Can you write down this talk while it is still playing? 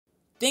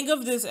Think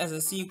of this as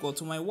a sequel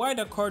to my why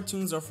the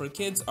cartoons are for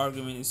kids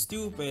argument is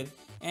stupid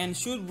and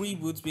should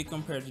reboots be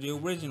compared to the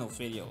original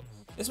video,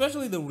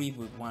 especially the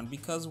reboot one,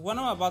 because what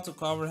I'm about to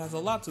cover has a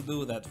lot to do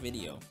with that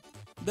video.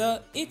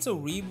 The "it's a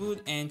reboot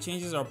and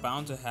changes are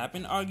bound to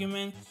happen"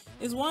 argument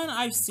is one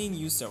I've seen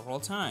used several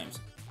times.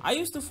 I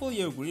used to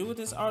fully agree with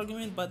this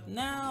argument, but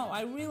now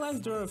I realize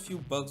there are a few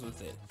bugs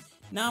with it.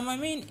 Now, my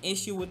main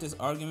issue with this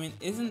argument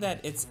isn't that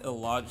it's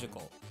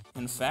illogical.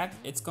 In fact,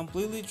 it's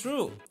completely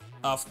true.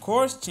 Of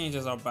course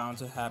changes are bound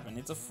to happen,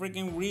 it's a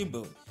freaking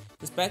reboot.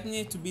 Expecting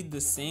it to be the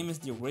same as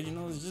the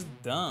original is just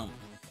dumb.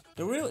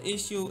 The real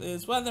issue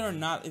is whether or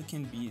not it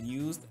can be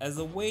used as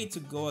a way to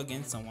go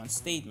against someone's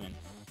statement.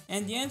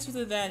 And the answer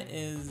to that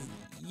is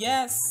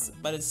yes,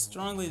 but it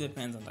strongly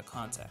depends on the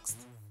context.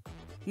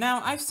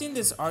 Now, I've seen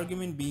this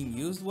argument being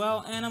used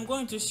well, and I'm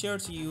going to share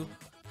to you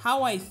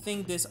how I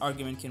think this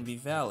argument can be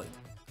valid.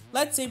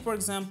 Let's say, for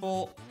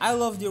example, I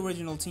love the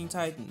original Teen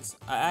Titans.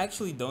 I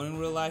actually don't in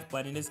real life,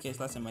 but in this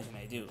case, let's imagine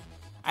I do.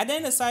 I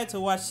then decide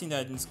to watch Teen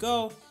Titans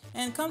Go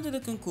and come to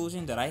the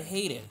conclusion that I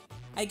hate it.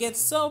 I get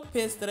so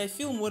pissed that I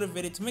feel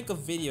motivated to make a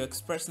video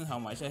expressing how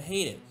much I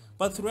hate it.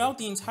 But throughout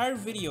the entire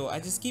video, I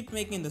just keep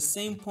making the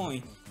same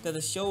point that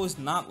the show is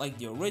not like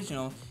the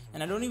original,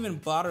 and I don't even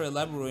bother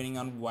elaborating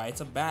on why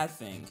it's a bad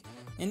thing.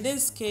 In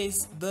this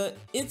case, the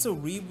 "it's a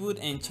reboot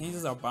and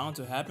changes are bound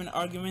to happen"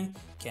 argument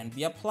can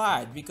be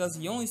applied because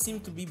he only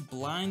seems to be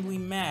blindly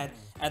mad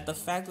at the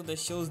fact that the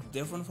show is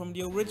different from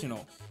the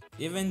original,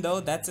 even though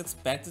that's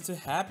expected to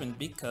happen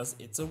because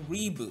it's a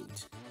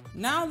reboot.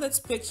 Now let's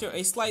picture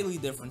a slightly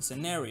different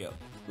scenario.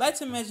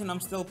 Let's imagine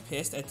I'm still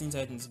pissed at Teen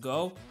Titans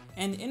Go,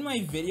 and in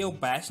my video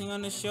bashing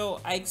on the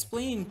show, I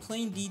explain in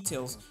plain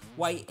details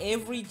why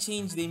every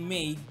change they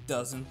made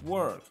doesn't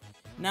work.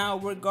 Now,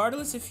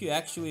 regardless if you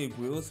actually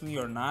agree with me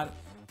or not,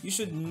 you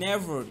should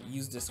never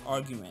use this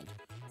argument.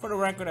 For the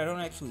record, I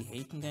don't actually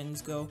hate Teen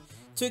Titans Go.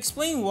 To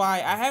explain why,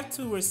 I have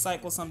to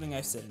recycle something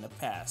I've said in the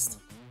past.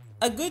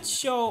 A good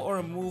show or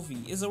a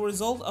movie is a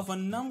result of a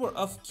number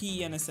of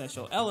key and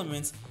essential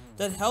elements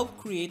that help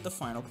create the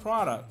final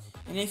product,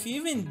 and if you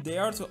even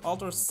dare to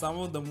alter some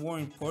of the more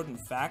important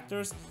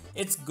factors,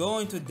 it's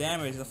going to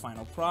damage the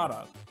final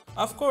product.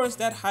 Of course,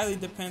 that highly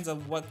depends on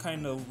what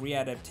kind of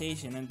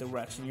readaptation and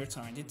direction you're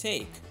trying to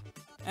take.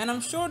 And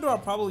I'm sure there are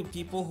probably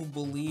people who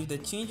believe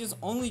that changes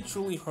only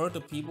truly hurt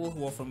the people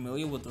who are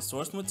familiar with the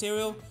source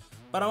material,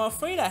 but I'm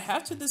afraid I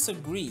have to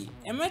disagree.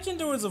 Imagine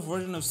there was a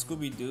version of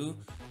Scooby-Doo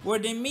where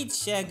they made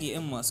Shaggy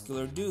a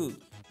muscular dude,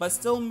 but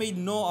still made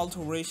no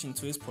alteration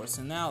to his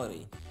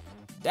personality.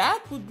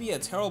 That would be a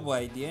terrible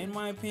idea in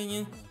my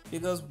opinion,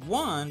 because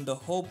one, the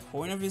whole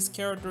point of his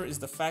character is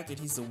the fact that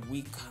he's a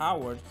weak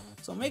coward,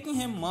 so making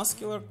him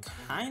muscular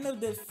kind of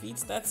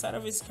defeats that side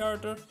of his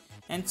character,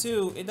 and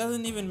two, it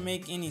doesn't even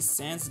make any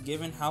sense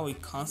given how he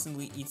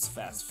constantly eats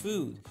fast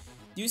food.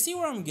 Do you see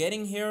where I'm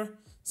getting here?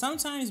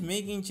 Sometimes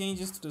making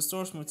changes to the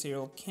source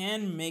material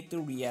can make the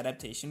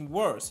readaptation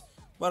worse,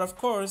 but of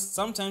course,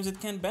 sometimes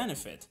it can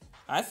benefit.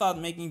 I thought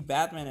making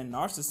Batman a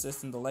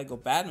narcissist in the Lego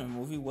Batman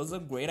movie was a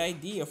great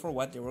idea for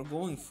what they were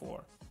going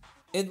for.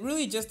 It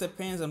really just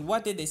depends on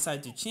what they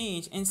decide to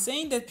change, and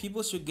saying that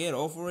people should get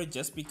over it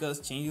just because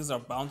changes are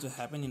bound to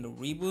happen in the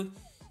reboot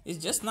is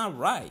just not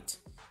right.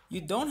 You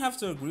don't have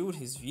to agree with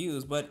his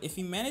views, but if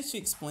he managed to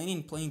explain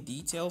in plain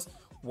details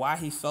why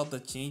he felt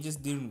the changes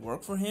didn't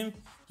work for him,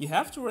 you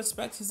have to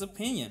respect his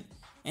opinion.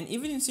 And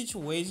even in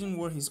situations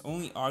where his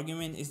only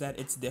argument is that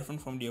it's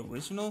different from the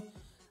original,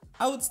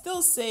 I would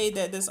still say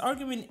that this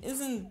argument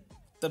isn't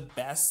the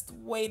best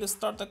way to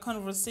start the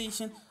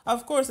conversation.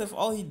 Of course, if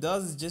all he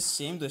does is just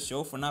shame the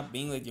show for not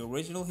being like the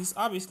original, he's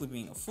obviously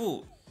being a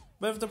fool.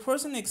 But if the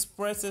person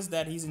expresses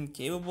that he's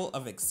incapable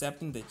of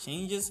accepting the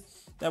changes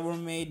that were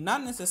made,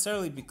 not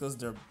necessarily because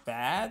they're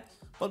bad,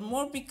 but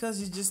more because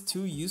he's just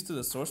too used to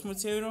the source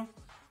material,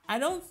 I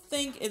don't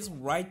think it's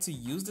right to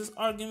use this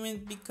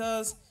argument,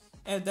 because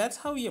if that's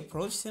how he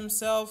approached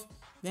himself,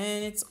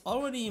 then it's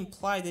already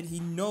implied that he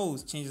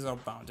knows changes are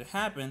bound to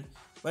happen,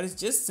 but it's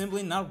just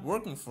simply not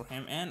working for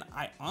him, and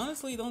I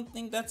honestly don't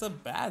think that's a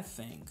bad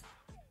thing.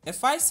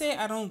 If I say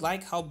I don't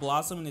like how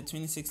Blossom in the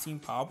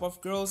 2016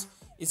 Powerpuff Girls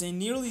is a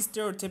nearly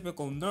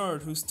stereotypical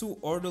nerd who's too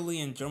orderly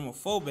and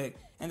germophobic,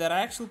 and that I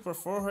actually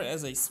prefer her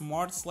as a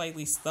smart,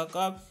 slightly stuck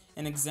up,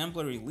 and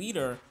exemplary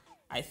leader,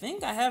 I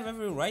think I have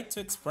every right to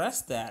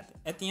express that.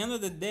 At the end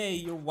of the day,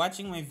 you're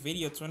watching my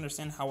video to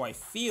understand how I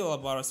feel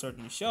about a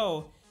certain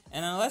show,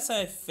 and unless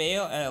I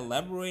fail at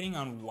elaborating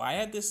on why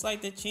I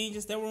dislike the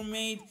changes that were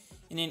made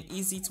in an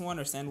easy to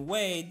understand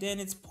way, then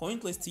it's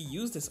pointless to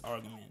use this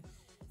argument.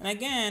 And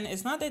again,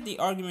 it's not that the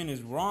argument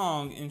is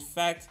wrong. In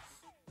fact,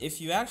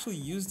 if you actually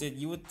used it,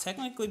 you would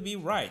technically be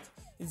right.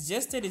 It's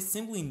just that it's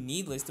simply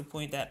needless to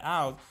point that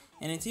out,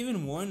 and it's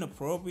even more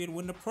inappropriate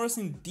when the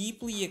person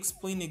deeply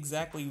explained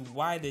exactly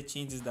why the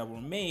changes that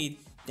were made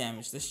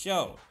damaged the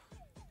show.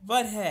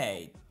 But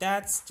hey,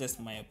 that's just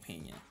my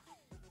opinion.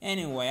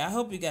 Anyway, I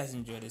hope you guys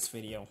enjoyed this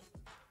video.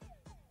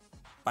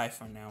 Bye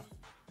for now.